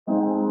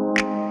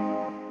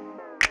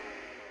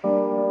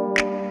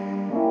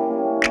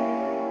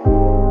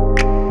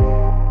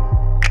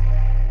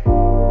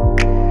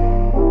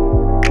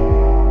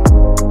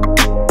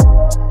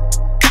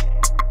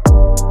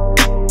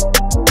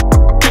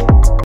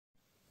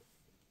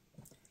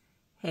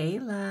Hey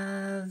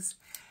loves,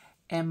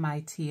 and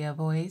my Tia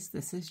voice.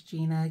 This is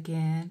Gina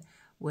again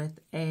with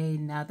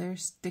another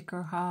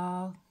sticker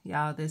haul.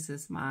 Y'all, this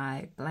is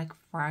my Black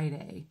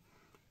Friday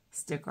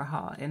sticker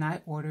haul, and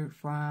I ordered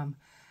from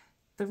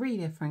 3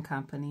 different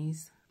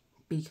companies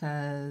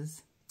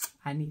because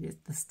I needed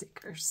the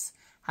stickers.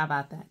 How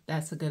about that?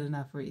 That's a good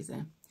enough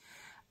reason.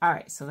 All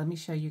right, so let me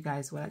show you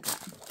guys what I got.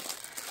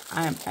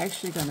 I am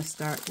actually going to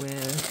start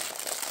with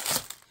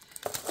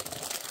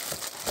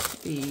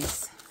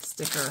these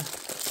sticker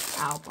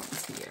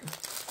albums here.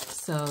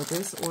 So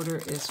this order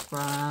is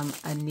from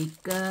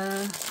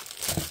Anika.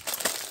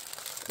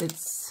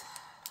 It's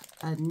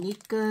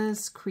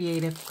Anika's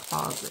Creative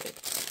Closet.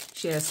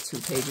 She has 2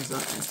 pages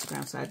on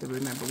Instagram, so I have to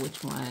remember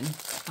which one.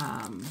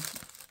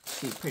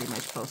 She pretty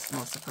much posts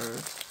most of her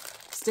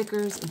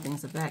stickers and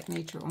things of that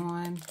nature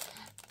on.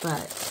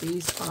 But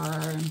these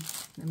are,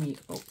 let me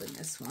open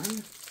this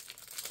one.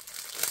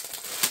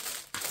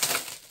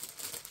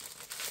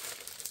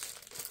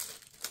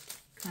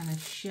 Kind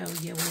of show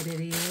you what it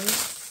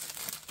is.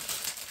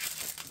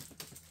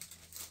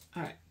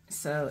 All right,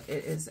 so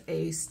it is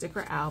a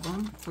sticker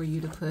album for you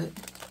to put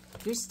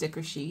your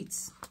sticker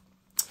sheets.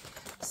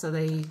 So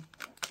they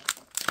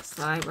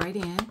slide right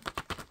in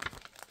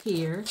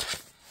here,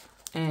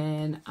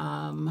 and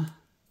I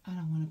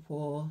don't want to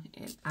pull.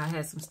 And I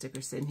had some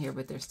stickers sitting here,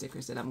 but they're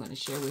stickers that I'm going to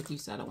share with you,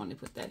 so I don't want to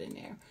put that in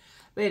there.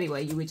 But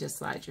anyway, you would just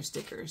slide your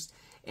stickers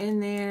in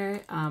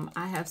there.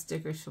 I have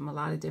stickers from a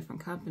lot of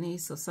different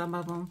companies, so some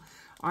of them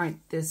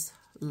aren't this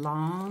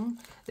long.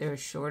 There are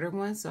shorter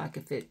ones, so I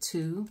could fit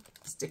 2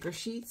 sticker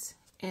sheets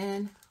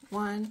in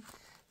one.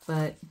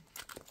 But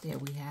there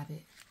we have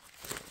it.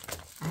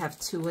 I have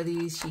 2 of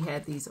these. She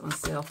had these on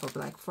sale for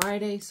Black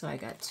Friday, so I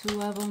got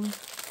 2 of them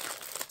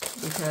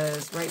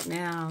because right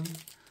now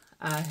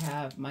I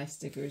have my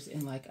stickers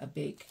in like a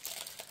big,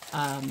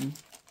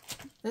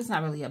 it's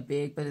not really a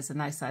big, but it's a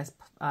nice size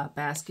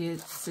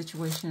basket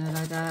situation that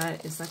I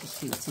got. It's like a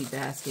cutesy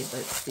basket,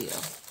 but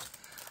still.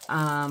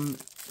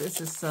 This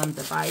is some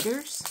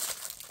dividers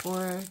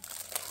for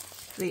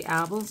the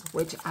albums,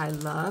 which I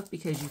love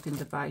because you can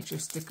divide your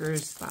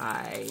stickers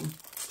by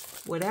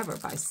whatever,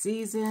 by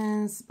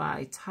seasons,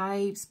 by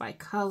types, by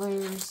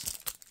colors,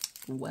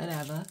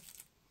 whatever.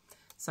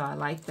 So I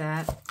like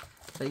that.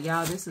 But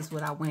y'all, this is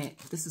what I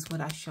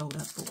showed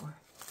up for.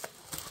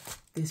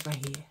 This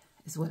right here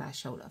is what I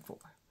showed up for.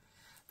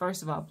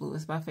 First of all, blue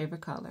is my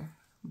favorite color.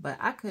 But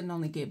I couldn't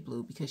only get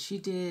blue because she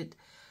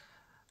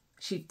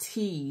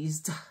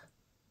teased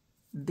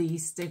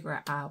these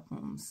sticker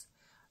albums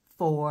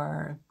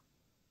for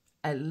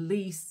at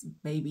least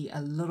maybe a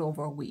little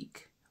over a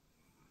week.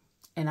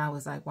 And I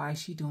was like, why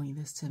is she doing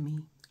this to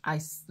me?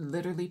 I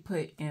literally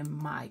put in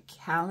my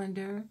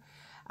calendar,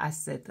 I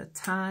set the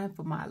time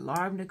for my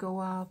alarm to go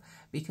off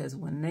because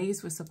when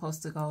these were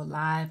supposed to go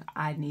live,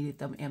 I needed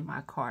them in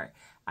my cart.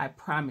 I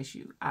promise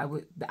you,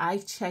 I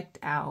checked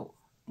out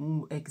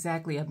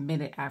exactly a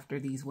minute after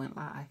these went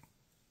live.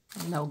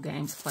 No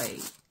games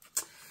played.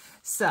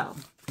 So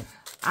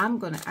I'm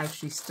going to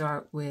actually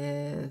start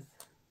with,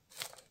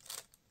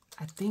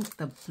 I think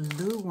the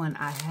blue one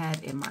I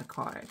had in my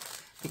cart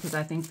because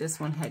I think this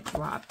one had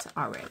dropped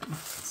already.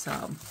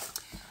 So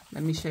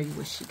let me show you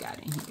what she got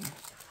in here.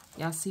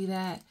 Y'all see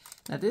that?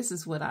 Now this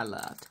is what I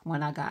loved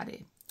when I got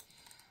it.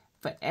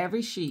 For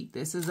every sheet,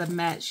 this is a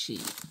matte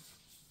sheet.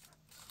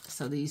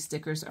 So these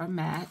stickers are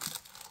matte.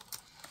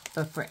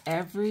 But for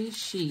every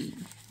sheet,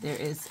 there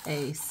is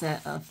a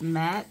set of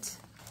matte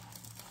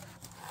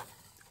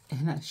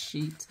and a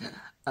sheet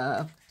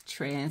of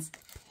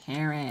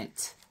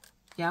transparent.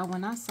 Y'all,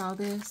 when I saw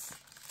this,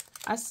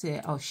 I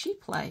said, oh, she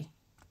play.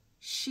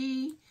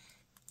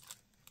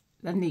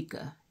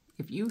 Anika,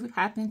 if you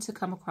happen to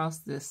come across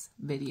this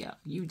video,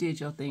 you did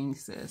your thing,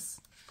 sis.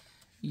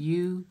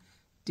 You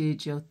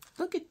did your,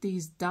 look at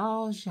these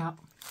dolls, y'all.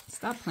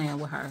 Stop playing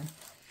with her.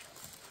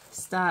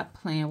 Stop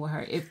playing with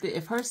her.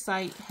 If her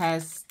site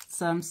has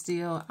some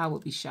still, I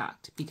would be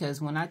shocked because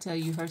when I tell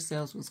you her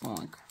sales was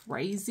going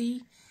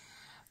crazy,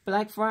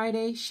 Black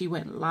Friday, she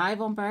went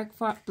live on Black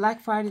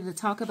Friday to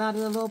talk about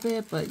it a little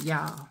bit, but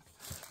y'all,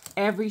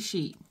 every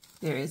sheet,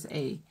 there is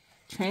a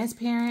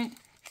transparent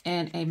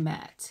and a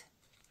matte.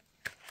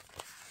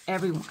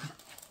 Everyone.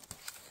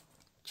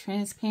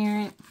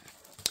 Transparent.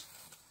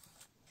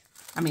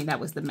 I mean,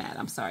 that was the matte.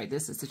 I'm sorry.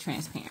 This is the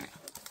transparent.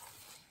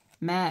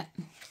 Matte.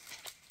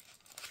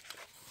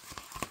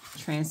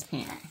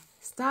 Transparent.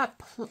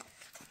 Stop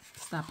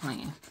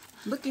playing.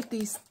 Look at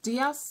these. Do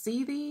y'all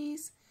see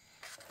these?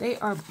 They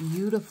are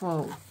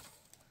beautiful.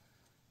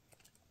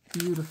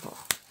 Beautiful.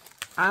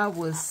 I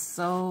was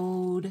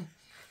sold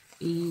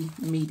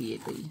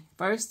immediately.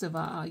 First of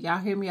all, y'all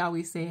hear me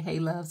always say, hey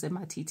loves, in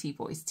my TT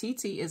voice.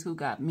 TT is who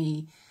got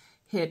me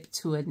hip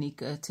to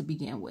Anika to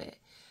begin with.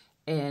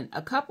 And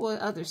a couple of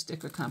other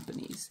sticker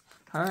companies.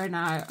 Her and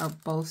I are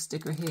both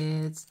sticker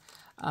heads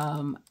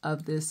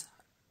of this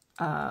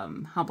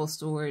Humble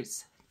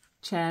Storage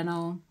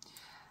channel.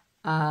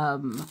 Our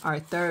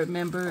 3rd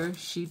member,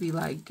 she be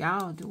like,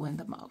 y'all doing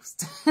the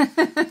most.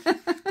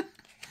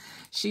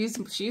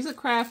 She's a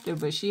crafter,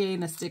 but she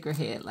ain't a sticker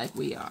head like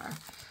we are.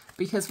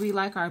 Because we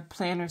like our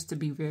planners to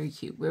be very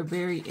cute. We're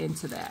very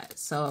into that.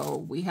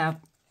 So we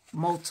have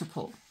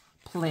multiple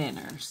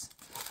planners.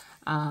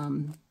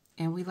 And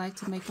we like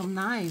to make them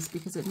nice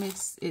because it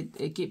makes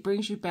it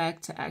brings you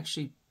back to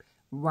actually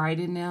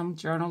writing them,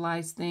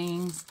 journalize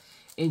things,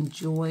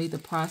 enjoy the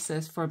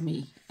process for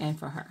me and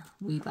for her.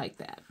 We like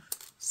that.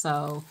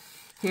 So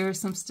here are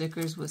some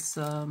stickers with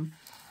some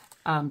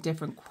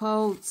different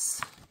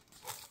quotes.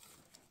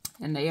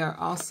 And they are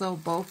also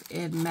both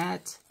in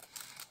matte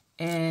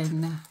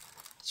and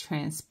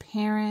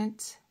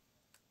transparent.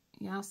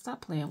 Y'all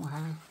stop playing with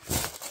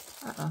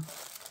her.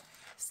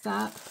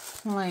 Stop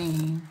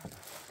playing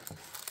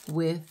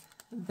with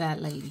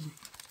that lady.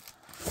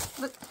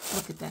 Look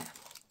at that.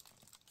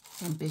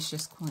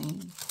 Ambitious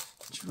Queen.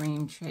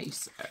 Dream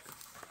Chaser.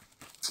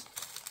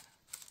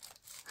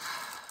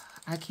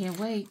 I can't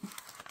wait.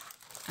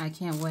 I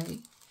can't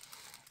wait.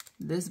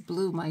 This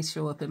blue might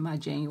show up in my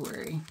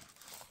January.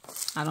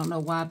 I don't know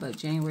why, but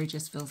January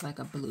just feels like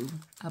a blue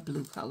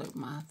colored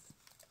month.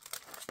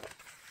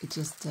 It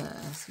just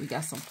does. We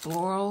got some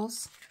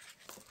florals.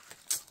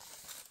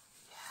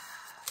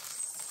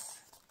 Yes.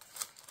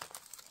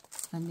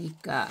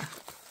 Anika,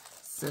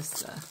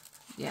 sister.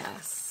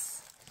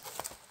 Yes.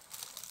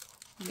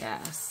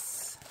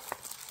 Yes.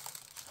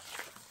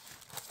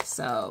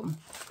 So,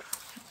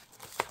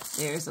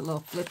 there's a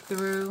little flip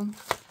through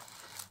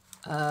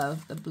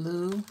of the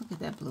blue. Look at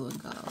that blue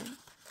and gold.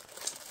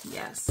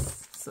 Yes.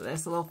 So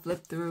that's a little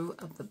flip through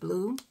of the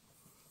blue,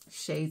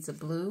 shades of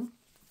blue,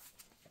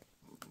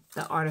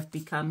 the art of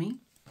becoming.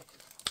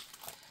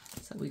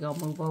 So we're going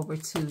to move over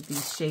to the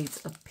shades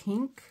of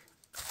pink.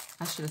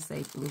 I should have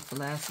said blue for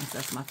last since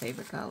that's my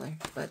favorite color,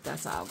 but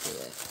that's all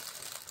good.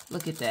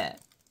 Look at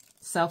that.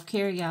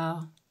 Self-care,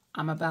 y'all.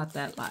 I'm about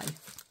that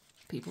life.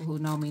 People who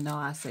know me know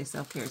I say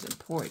self-care is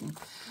important.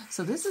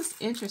 So this is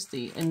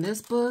interesting. In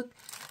this book,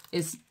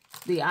 it's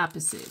the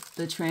opposite.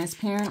 The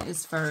transparent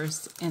is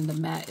first and the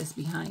matte is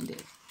behind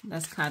it.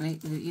 That's kind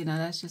of, you know,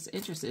 that's just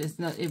interesting.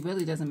 It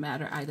really doesn't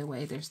matter either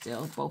way. They're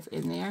still both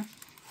in there.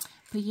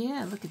 But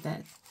yeah, look at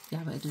that.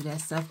 Y'all better do that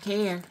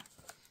self-care.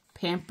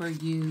 Pamper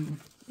you.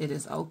 It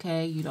is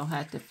okay. You don't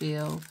have to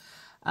feel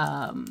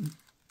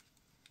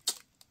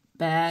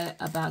bad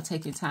about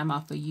taking time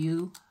off of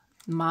you,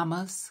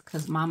 mamas,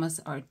 because mamas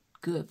are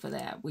good for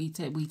that. We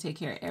take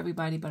care of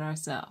everybody but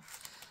ourselves.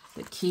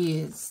 The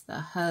kids, the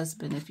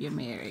husband if you're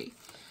married,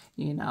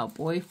 you know,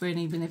 boyfriend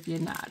even if you're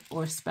not,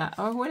 or spouse,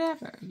 or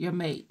whatever, your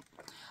mate.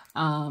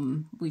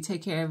 We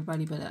take care of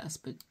everybody but us,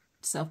 but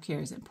self-care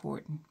is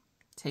important.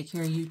 Take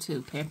care of you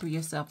too. Pamper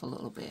yourself a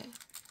little bit.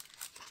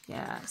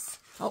 Yes.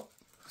 Oh,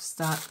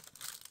 stop.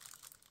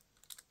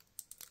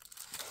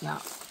 Y'all,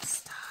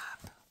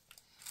 stop.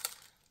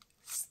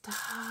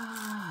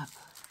 Stop.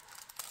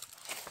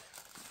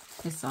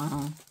 It's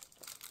on.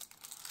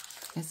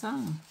 It's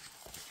on.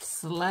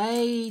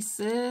 Slay,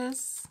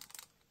 sis.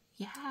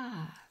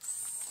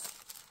 Yes.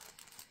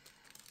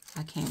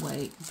 I can't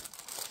wait.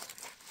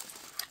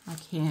 I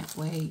can't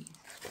wait.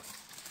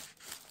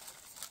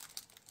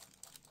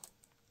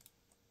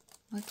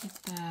 Look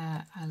at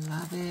that. I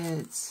love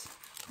it.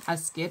 I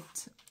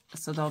skipped,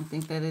 so don't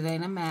think that it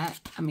ain't a matte.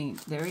 I mean,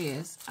 there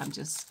is. I'm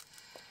just,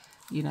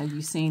 you know,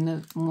 you've seen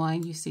the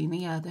one, you've seen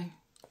the other.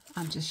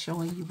 I'm just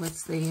showing you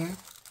what's there.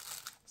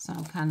 So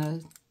I'm kind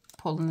of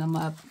pulling them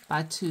up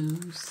by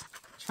twos.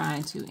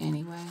 Trying to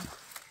anyway.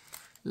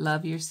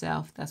 Love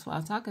yourself. That's what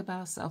I'm talking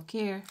about.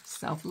 Self-care.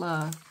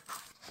 Self-love.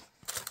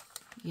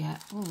 Yeah.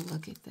 Oh,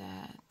 look at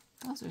that.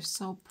 Those are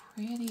so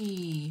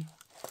pretty.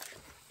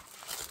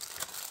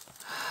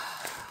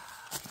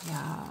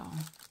 Y'all.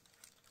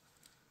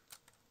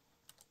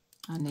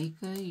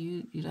 Anika,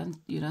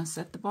 you done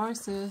set the bar,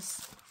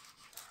 sis.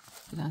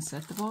 You done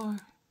set the bar.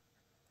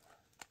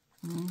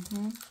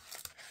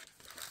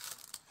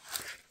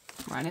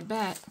 Run it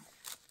back.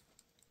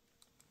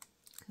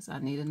 I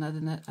need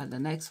another, the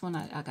next one,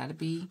 I gotta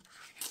be,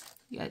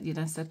 you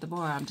done set the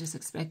bar. I'm just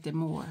expecting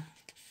more.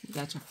 You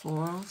got your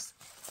florals.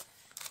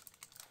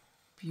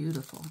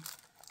 Beautiful.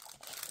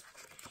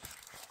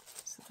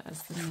 So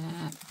that's the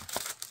matte.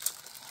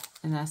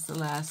 And that's the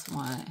last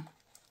one.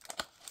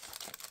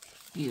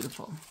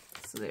 Beautiful.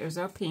 So there's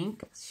our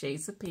pink,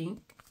 shades of pink,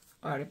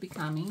 art of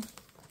becoming,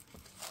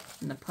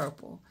 and the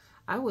purple.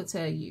 I will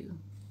tell you,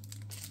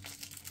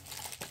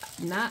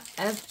 not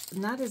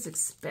as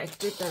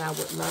expected that I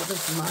would love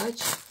as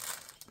much,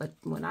 but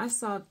when I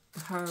saw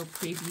her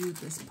preview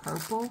this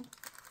purple,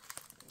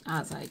 I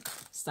was like,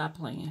 stop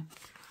playing.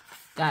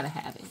 Gotta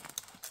have it.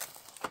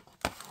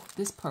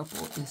 This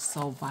purple is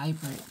so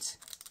vibrant.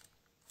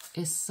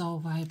 It's so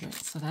vibrant.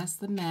 So that's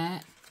the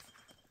matte.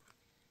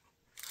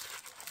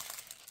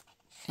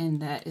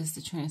 And that is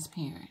the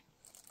transparent.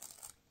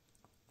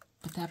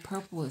 But that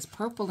purple is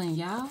purpling,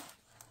 y'all.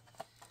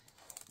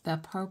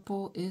 That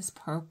purple is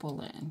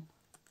purpling.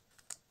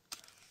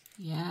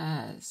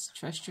 Yes,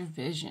 trust your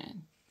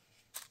vision.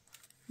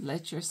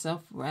 Let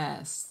yourself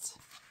rest.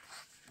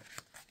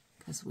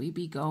 Because we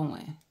be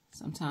going.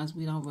 Sometimes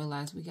we don't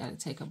realize we got to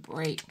take a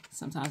break.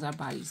 Sometimes our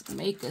bodies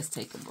make us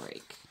take a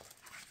break.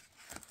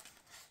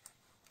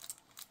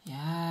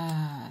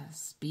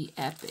 Yes, be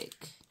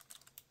epic.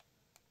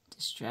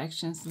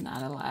 Distractions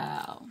not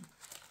allowed.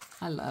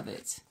 I love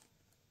it.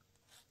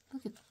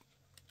 Look at,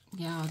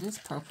 y'all, this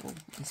purple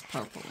is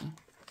purple.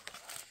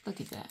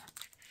 Look at that.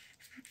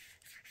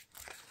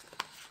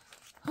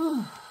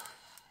 Whew,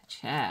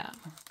 child.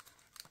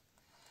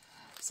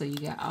 So you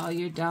got all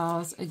your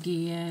dolls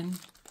again.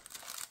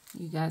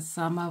 You got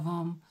some of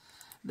them.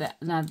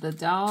 Now the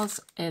dolls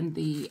and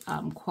the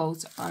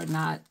quotes are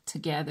not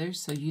together,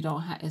 so you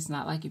don't have. It's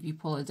not like if you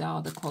pull a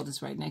doll, the quote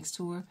is right next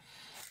to her.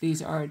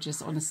 These are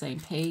just on the same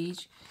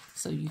page,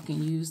 so you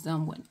can use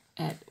them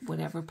at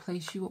whatever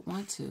place you would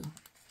want to.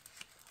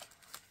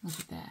 Look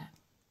at that.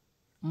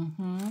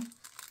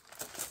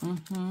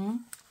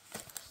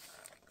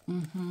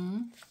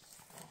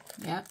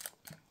 Yep.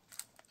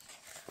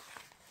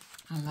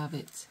 I love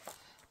it.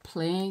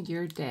 Plan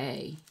your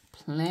day.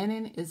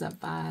 Planning is a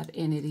vibe,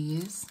 and it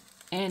is.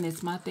 And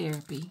it's my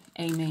therapy.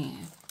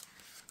 Amen.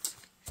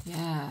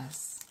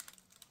 Yes.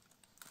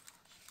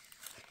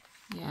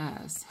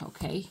 Yes.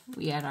 Okay.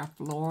 We add our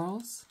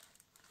florals.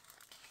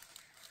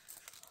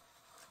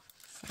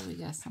 So we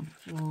got some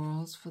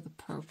florals for the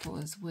purple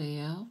as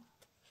well.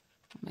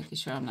 Making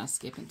sure I'm not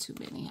skipping too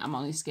many. I'm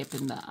only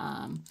skipping the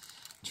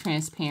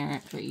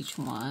transparent for each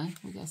one.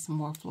 We got some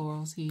more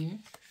florals here.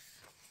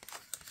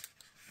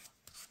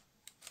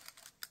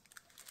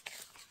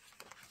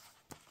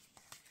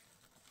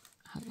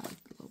 I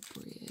like the little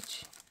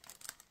bridge.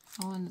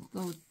 Oh, and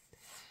the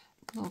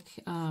little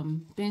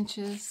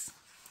benches.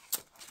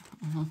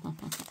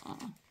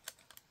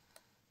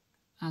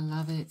 I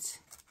love it.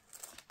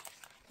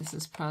 This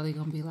is probably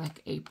going to be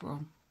like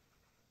April.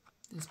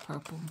 This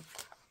purple.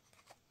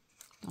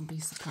 Don't be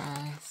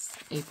surprised.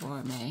 April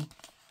or May.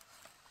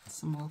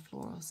 Some more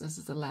florals. This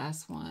is the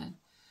last one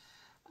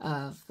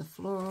of the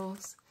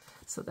florals.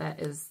 So that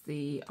is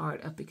the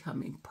Art of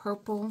Becoming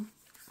Purple.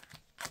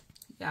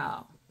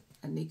 Y'all,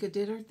 Anika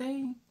did her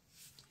thing.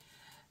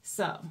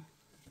 So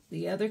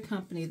the other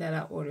company that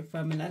I ordered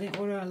from, and I didn't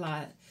order a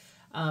lot,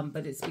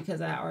 but it's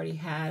because I already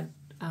had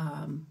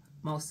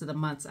most of the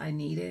months I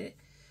needed.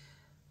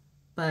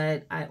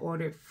 But I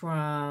ordered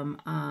from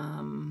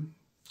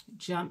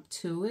Jump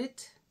To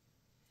It.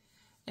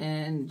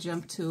 And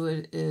Jump To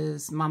It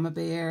is Mama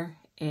Bear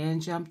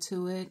and Jump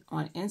To It.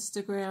 On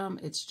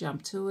Instagram, it's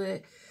Jump To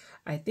It.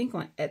 I think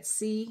on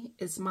Etsy,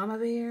 it's Mama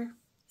Bear.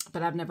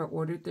 But I've never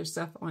ordered their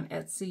stuff on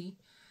Etsy.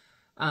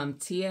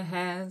 Tia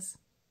has.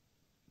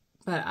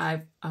 But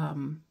I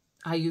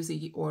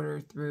usually order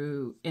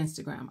through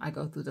Instagram. I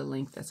go through the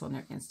link that's on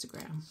their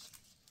Instagram.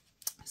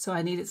 So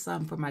I needed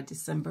some for my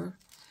December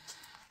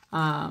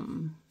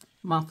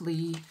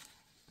monthly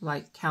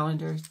like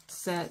calendar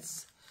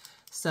sets.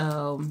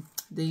 So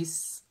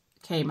these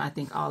came, I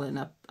think, all in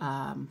a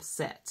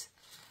set.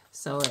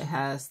 So it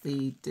has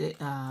the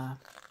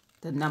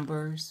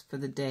numbers for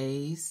the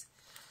days.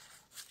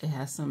 It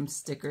has some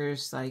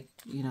stickers like,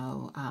 you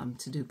know,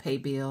 to do pay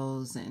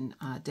bills and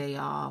day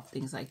off,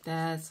 things like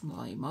that. Some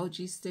little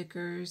emoji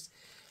stickers.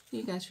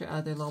 You got your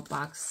other little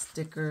box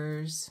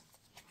stickers.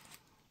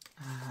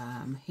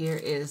 Here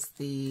is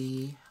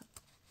the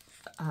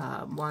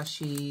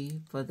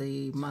washi for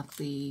the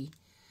monthly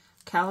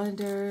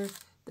calendar,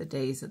 the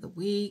days of the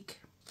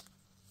week.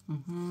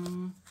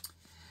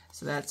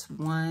 So that's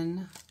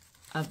one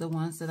of the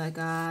ones that I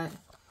got.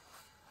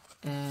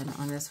 And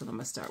on this one, I'm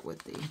going to start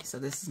with the, so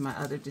this is my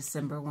other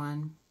December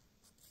one.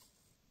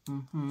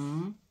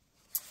 And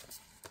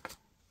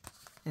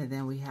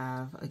then we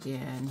have,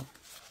 again,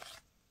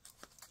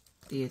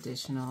 the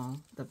additional,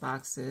 the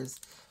boxes.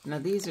 Now,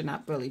 these are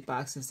not really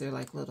boxes. They're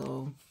like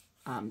little,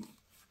 kind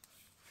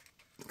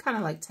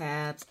of like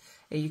tabs.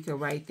 And you can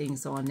write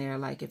things on there,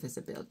 like if it's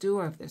a bill due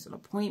or if there's an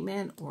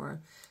appointment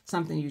or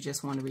something you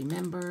just want to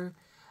remember.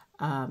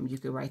 You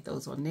can write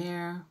those on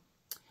there.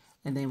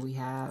 And then we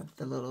have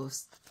the little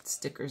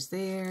stickers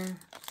there.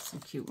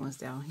 Some cute ones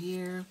down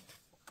here.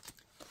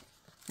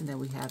 And then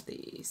we have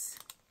these.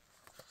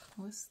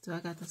 Do I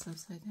got this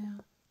upside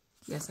down?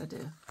 Yes, I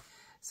do.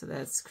 So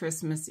that's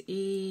Christmas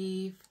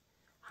Eve.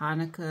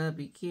 Hanukkah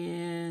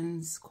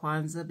begins.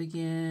 Kwanzaa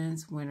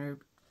begins. Winter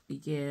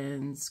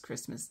begins.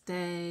 Christmas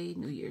Day.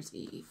 New Year's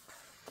Eve.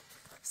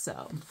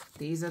 So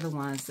these are the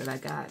ones that I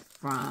got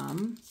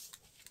from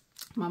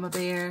Mama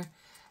Bear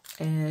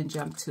and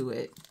Jump To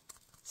It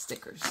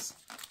stickers.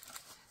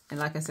 And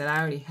like I said, I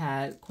already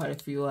had quite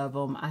a few of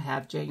them. I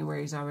have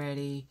January's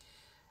already.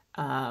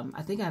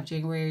 I think I have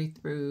January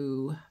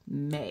through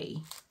May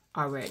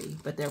already,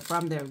 but they're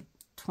from their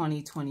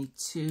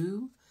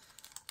 2022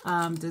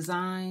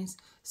 designs.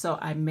 So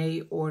I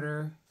may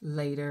order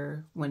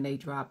later when they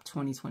drop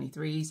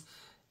 2023s.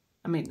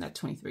 I mean, not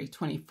 23,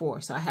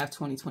 24. So I have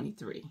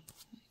 2023.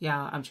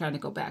 Yeah, I'm trying to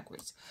go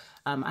backwards.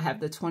 I have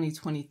the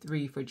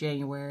 2023 for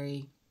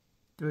January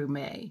through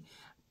May,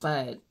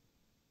 but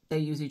they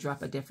usually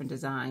drop a different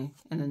design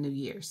in the new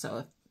year.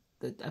 So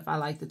if I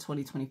like the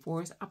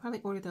 2024s, I'll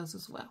probably order those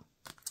as well.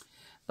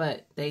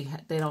 but they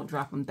don't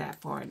drop them that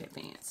far in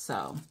advance.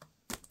 So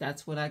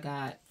that's what I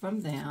got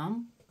from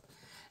them.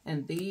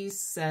 And these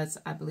sets,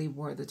 I believe,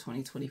 were the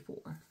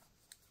 2024.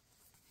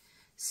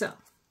 So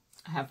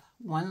I have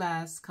one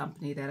last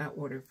company that I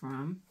ordered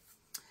from,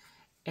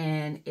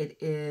 and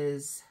it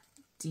is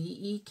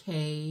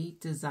DEK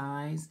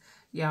Designs.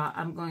 Y'all,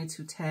 I'm going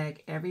to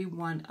tag every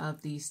one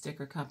of these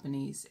sticker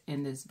companies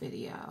in this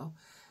video.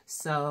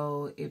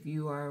 So if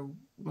you are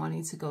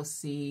wanting to go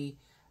see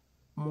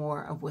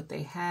more of what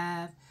they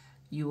have,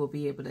 you will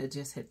be able to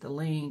just hit the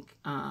link.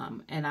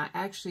 And I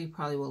actually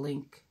probably will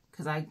link,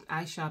 because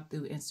I shop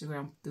through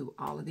Instagram through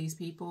all of these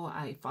people.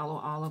 I follow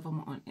all of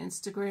them on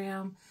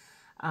Instagram.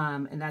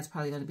 And that's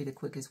probably going to be the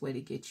quickest way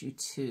to get you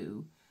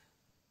to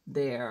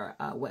their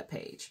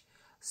webpage.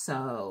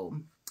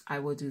 So I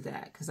will do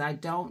that, because I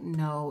don't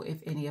know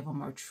if any of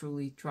them are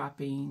truly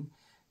dropping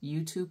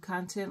YouTube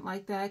content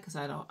like that, because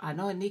I know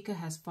Anika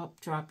has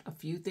dropped a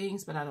few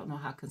things, but I don't know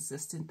how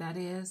consistent that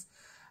is.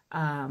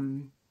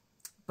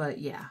 But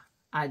yeah,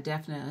 I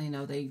definitely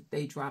know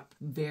they drop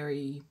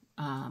very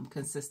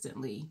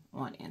consistently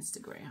on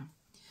Instagram.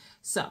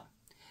 So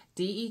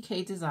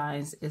DEK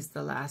Designs is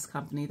the last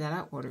company that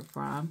I ordered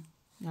from.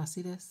 Y'all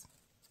see this?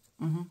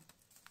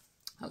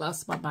 I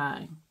lost my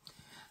mind.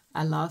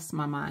 I lost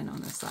my mind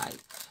on the site.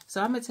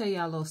 So I'm going to tell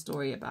y'all a little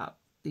story about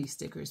these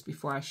stickers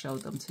before I show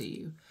them to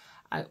you.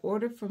 I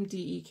ordered from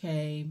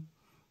DEK,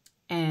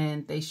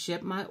 and they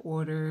shipped my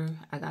order.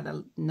 I got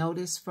a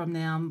notice from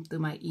them through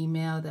my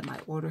email that my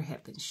order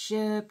had been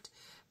shipped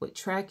with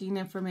tracking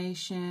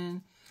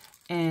information.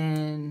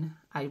 And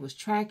I was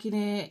tracking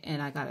it,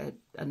 and I got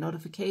a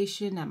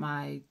notification that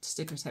my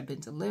stickers had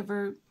been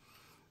delivered.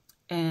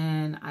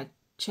 And I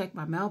checked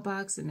my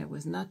mailbox, and there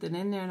was nothing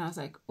in there. And I was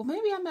like, well,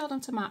 maybe I mailed them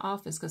to my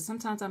office, because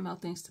sometimes I mail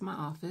things to my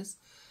office.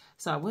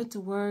 So I went to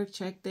work,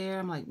 checked there.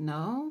 I'm like,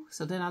 no.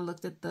 So then I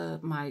looked at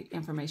my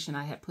information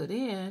I had put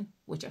in,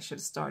 which I should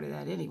have started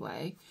at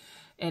anyway.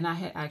 And I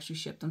had actually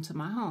shipped them to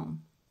my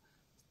home.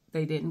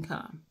 They didn't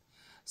come.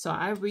 So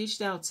I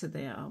reached out to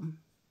them,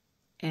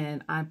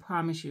 and I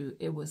promise you,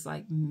 it was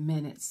like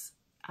minutes.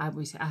 I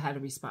had a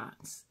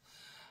response.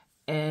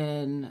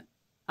 And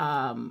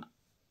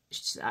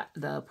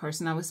the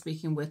person I was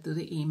speaking with through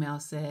the email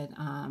said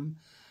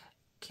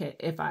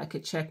if I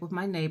could check with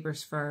my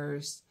neighbors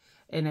first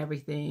and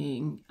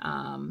everything,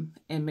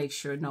 and make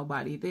sure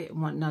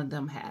none of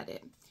them had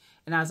it.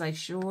 And I was like,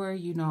 sure,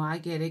 I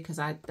get it, because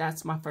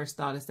that's my first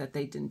thought, is that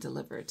they didn't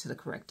deliver it to the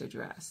correct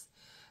address.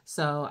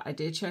 So I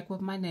did check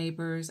with my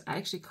neighbors. I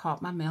actually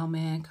called my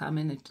mailman come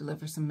in and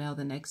deliver some mail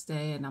the next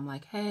day. And I'm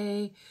like,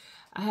 hey,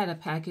 I had a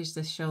package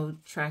that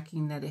showed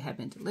tracking that it had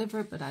been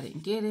delivered, but I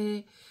didn't get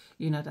it.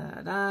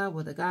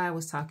 Well, the guy I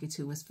was talking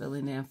to was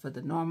filling in for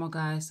the normal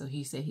guy. So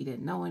he said he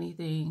didn't know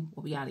anything.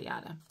 Well, yada,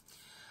 yada.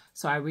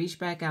 So I reached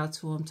back out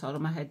to him, told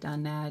him I had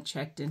done that,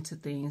 checked into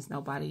things.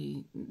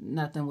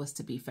 Nothing was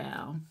to be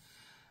found.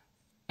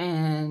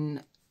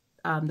 And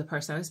the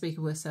person I was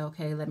speaking with said,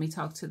 okay, let me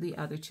talk to the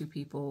other two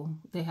people.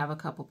 They have a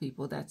couple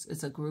people.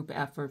 It's a group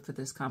effort for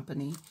this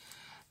company.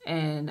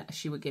 And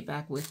she would get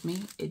back with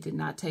me. It did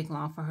not take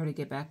long for her to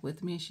get back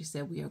with me. And she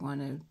said, we are going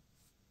to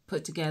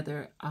put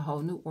together a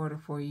whole new order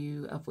for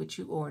you of what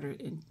you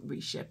ordered and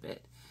reship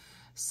it.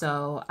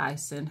 So I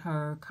sent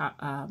her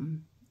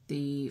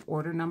the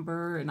order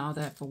number and all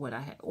that for what I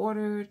had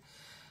ordered.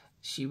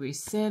 She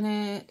resent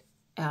it.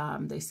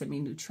 They sent me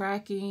new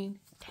tracking.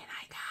 Then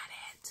I got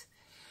it.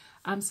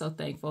 I'm so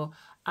thankful.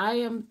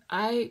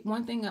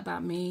 One thing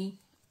about me,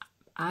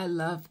 I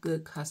love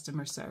good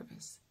customer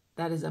service.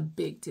 That is a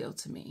big deal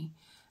to me.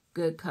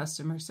 Good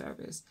customer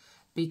service,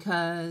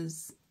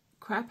 because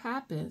crap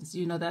happens.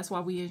 That's why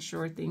we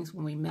insure things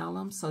when we mail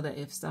them, so that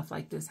if stuff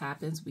like this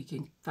happens, we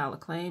can file a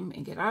claim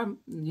and get our,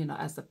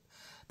 as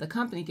the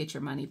company, get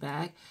your money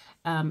back,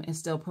 and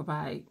still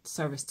provide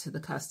service to the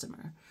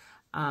customer.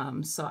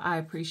 So I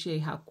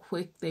appreciate how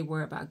quick they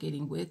were about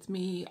getting with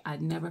me. I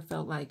never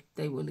felt like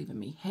they were leaving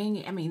me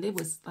hanging. I mean, it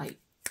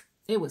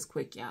was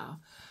quick, y'all.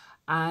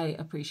 I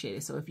appreciate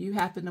it. So if you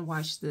happen to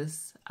watch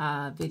this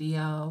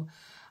video,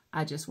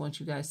 I just want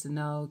you guys to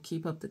know,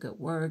 keep up the good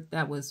work.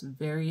 That was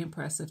very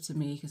impressive to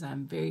me, because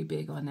I'm very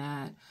big on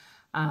that.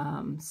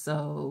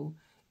 So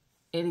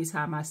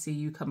anytime I see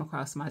you come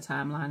across my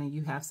timeline and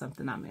you have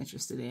something I'm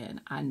interested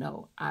in, I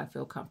know I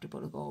feel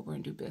comfortable to go over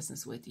and do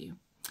business with you.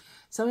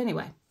 So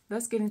anyway,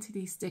 let's get into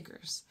these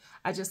stickers.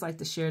 I just like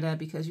to share that,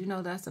 because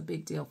that's a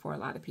big deal for a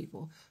lot of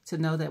people, to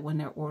know that when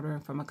they're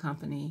ordering from a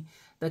company,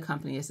 the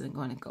company isn't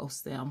going to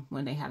ghost them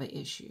when they have an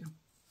issue.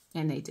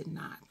 And they did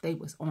not. They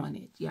was on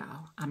it,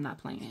 y'all. I'm not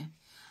playing.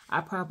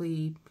 I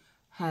probably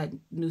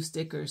had new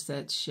stickers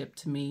that shipped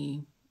to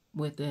me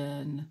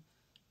within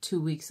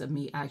 2 weeks of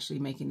me actually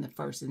making the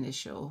first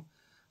initial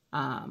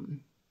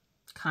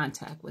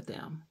contact with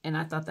them. And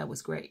I thought that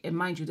was great. And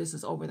mind you, this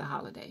is over the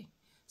holiday.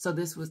 So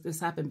this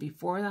happened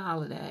before the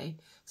holiday.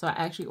 So I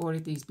actually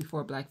ordered these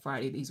before Black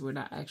Friday. These were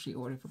not actually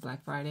ordered for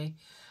Black Friday.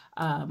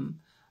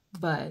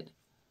 But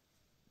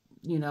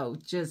you know,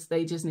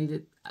 they just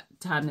needed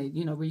time to,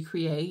 you know,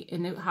 recreate.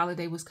 And the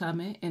holiday was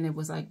coming, and it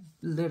was like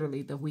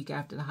literally the week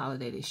after the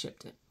holiday they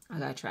shipped it. I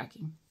got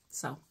tracking.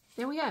 So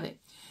there we have it.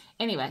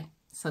 Anyway,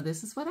 so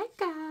this is what I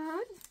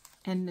got.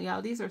 And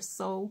y'all, these are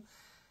so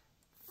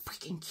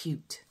freaking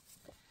cute.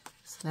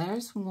 So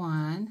there's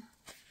one.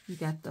 You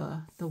got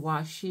the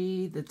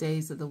washi, the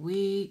days of the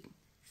week.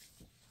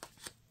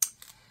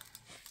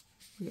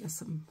 We got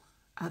some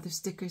other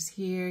stickers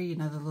here, you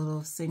know, the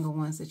little single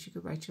ones that you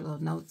could write your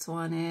little notes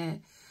on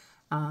it.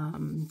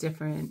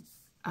 Different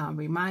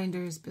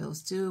reminders,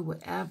 bills due,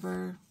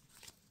 whatever.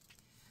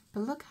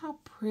 But look how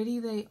pretty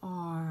they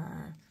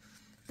are.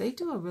 They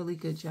do a really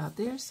good job.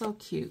 They're so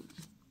cute.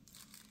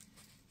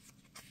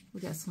 We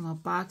got some little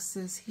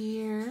boxes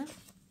here.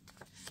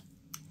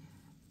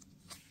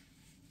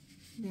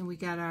 Then we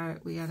got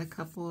a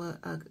couple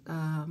of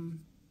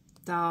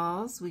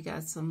dolls. We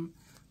got some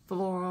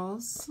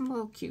florals, some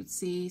little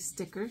cutesy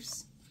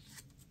stickers.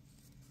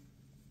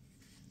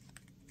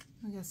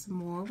 We got some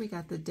more. We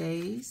got the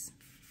days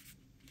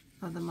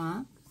of the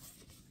month,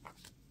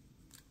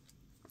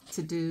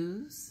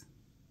 to-dos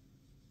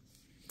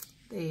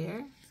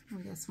there.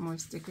 We got some more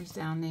stickers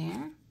down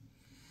there.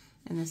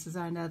 And this is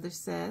our another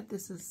set.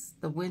 This is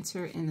the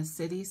winter in the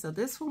city. So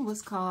this one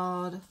was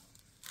called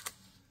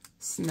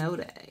Snow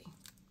Day.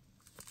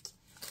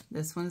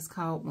 This one is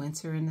called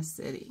Winter in the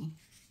City.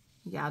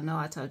 Y'all know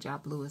I told y'all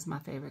blue is my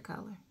favorite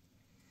color.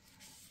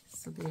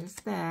 So there's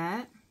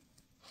that.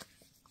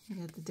 We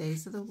got the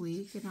days of the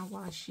week in our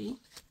washi.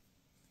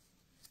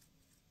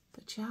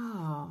 But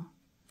y'all,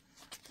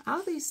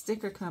 all these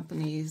sticker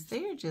companies,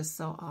 they are just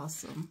so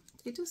awesome.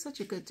 They do such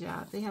a good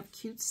job. They have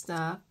cute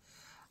stuff.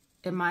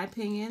 In my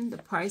opinion, the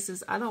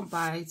prices, I don't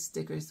buy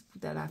stickers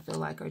that I feel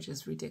like are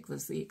just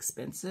ridiculously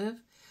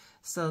expensive.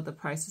 So the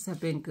prices have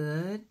been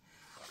good.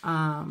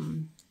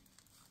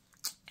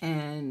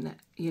 And,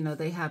 you know,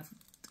 they have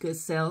good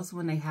sales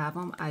when they have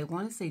them. I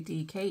want to say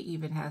DK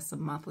even has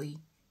some monthly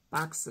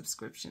box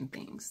subscription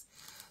things.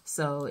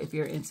 So if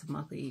you're into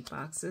monthly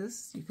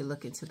boxes, you can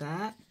look into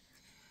that.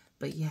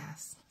 But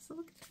yes, so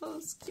look at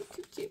those. Cute,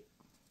 cute, cute.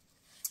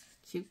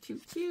 Cute,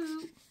 cute,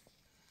 cute.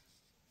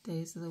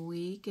 Days of the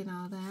week and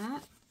all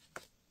that.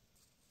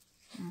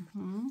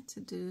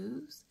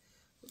 To-dos.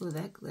 Ooh,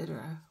 that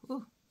glitter.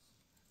 Ooh.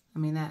 I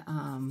mean, that,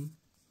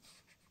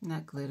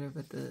 not glitter,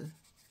 but the,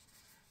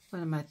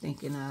 what am I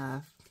thinking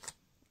of?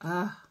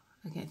 I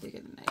can't think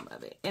of the name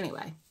of it.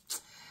 Anyway,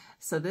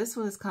 so this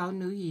one is called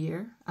New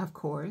Year, of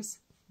course.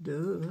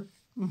 Duh.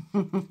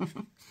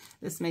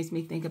 This makes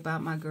me think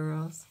about my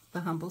girls,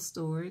 the Humble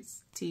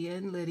Stewards, Tia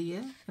and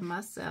Lydia, and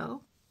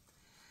myself.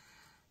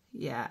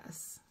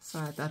 Yes. So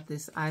I thought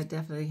this, I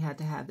definitely had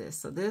to have this.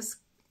 So this,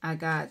 I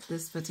got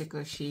this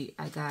particular sheet,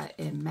 I got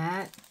in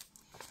matte,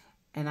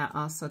 and I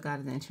also got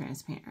it in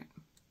transparent.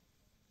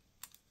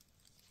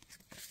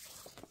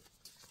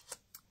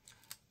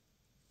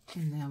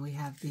 And then we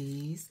have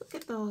these. Look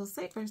at those.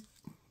 They are,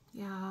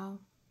 y'all,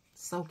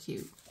 so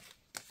cute.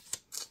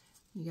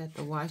 You got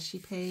the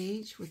washi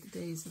page with the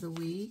days of the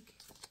week.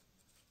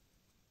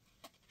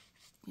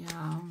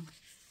 Y'all,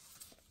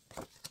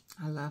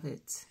 I love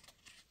it.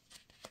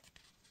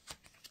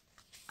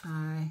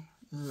 I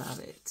love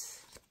it.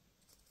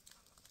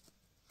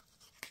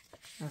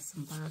 Got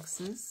some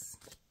boxes.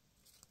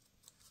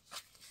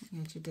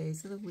 You got your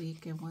days of the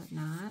week and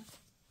whatnot.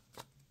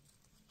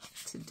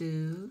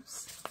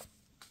 To-dos.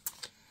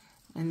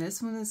 And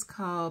this one is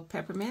called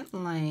Peppermint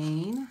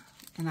Lane.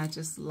 And I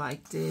just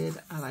liked it.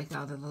 I liked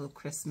all the little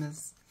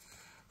Christmas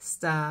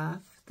stuff,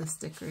 the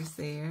stickers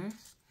there.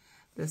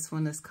 This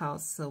one is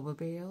called Silver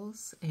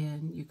Bells.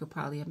 And you could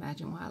probably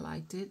imagine why I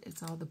liked it.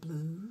 It's all the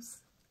blues.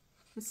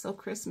 It's so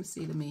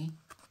Christmassy to me.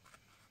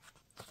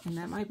 And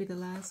that might be the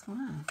last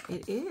one.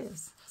 It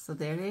is. So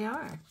there they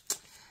are.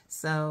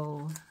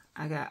 So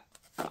I got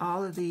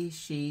all of these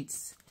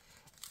sheets.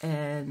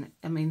 And,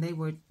 I mean, they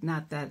were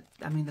not that,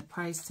 I mean, the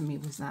price to me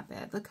was not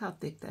bad. Look how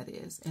thick that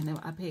is. And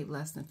I paid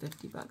less than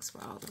 $50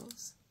 for all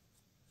those.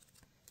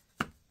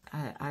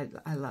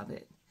 I love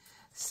it.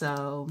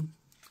 So,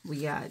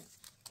 we got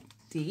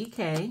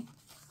DK,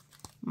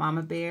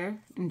 Mama Bear,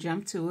 and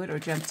Jump to It, or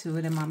Jump to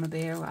It and Mama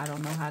Bear. I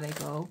don't know how they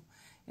go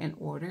in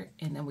order.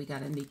 And then we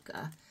got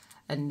Anika.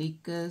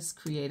 Anika's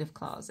Creative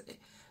Closet.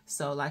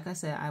 So, like I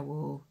said, I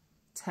will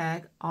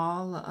tag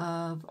all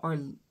of, or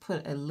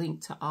put a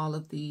link to all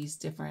of these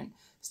different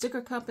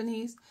sticker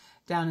companies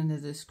down in the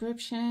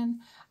description.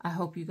 I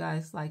hope you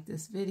guys like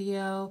this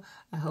video.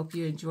 I hope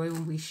you enjoy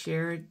when we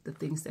shared the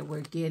things that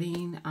we're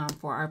getting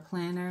for our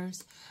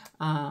planners,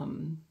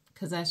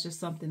 because that's just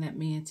something that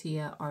me and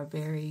Tia are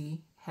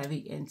very heavy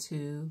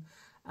into,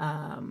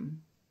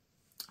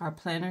 our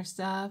planner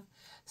stuff.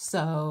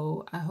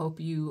 So I hope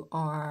you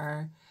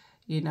are,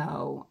 you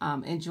know,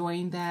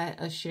 enjoying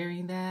that,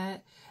 sharing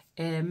that.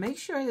 And make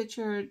sure that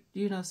you're,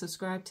 you know,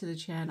 subscribed to the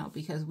channel,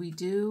 because we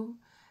do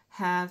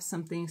have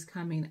some things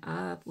coming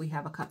up. We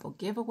have a couple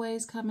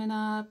giveaways coming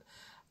up.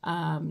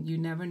 You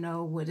never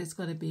know what it's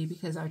going to be,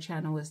 because our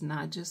channel is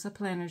not just a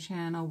planner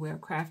channel. We're a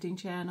crafting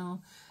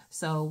channel.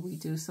 So we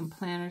do some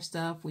planner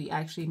stuff. We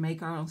actually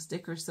make our own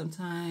stickers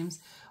sometimes.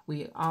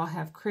 We all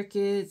have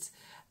Cricuts.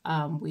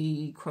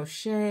 We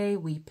crochet,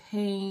 we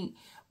paint,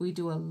 we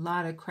do a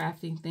lot of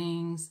crafting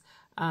things.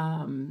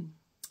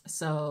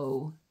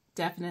 So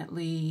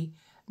definitely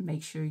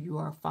make sure you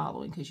are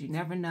following, because you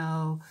never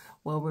know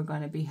where we're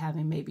going to be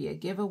having maybe a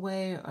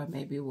giveaway, or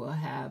maybe we'll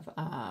have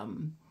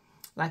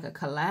like a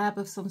collab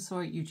of some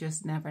sort. You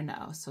just never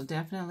know. So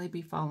definitely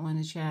be following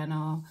the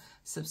channel,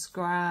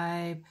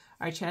 subscribe.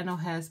 Our channel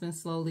has been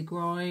slowly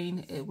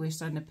growing. We're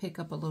starting to pick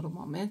up a little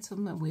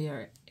momentum, and we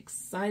are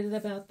excited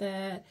about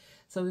that.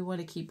 So we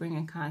want to keep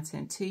bringing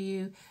content to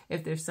you.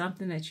 If there's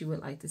something that you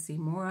would like to see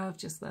more of,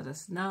 just let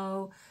us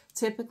know.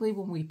 Typically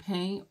when we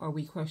paint or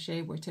we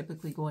crochet, we're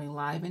typically going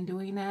live and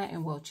doing that,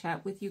 and we'll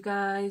chat with you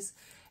guys.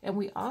 And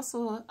we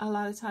also, a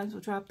lot of times,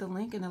 will drop the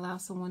link and allow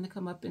someone to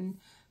come up and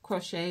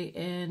crochet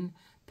and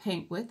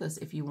paint with us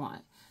if you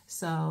want.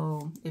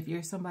 So if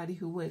you're somebody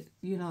who would,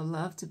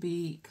 love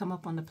to come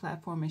up on the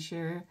platform and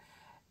share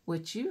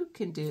what you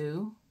can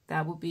do,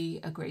 that would be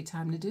a great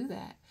time to do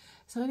that.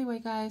 So anyway,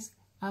 guys,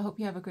 I hope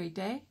you have a great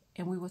day,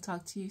 and we will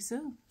talk to you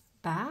soon.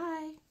 Bye.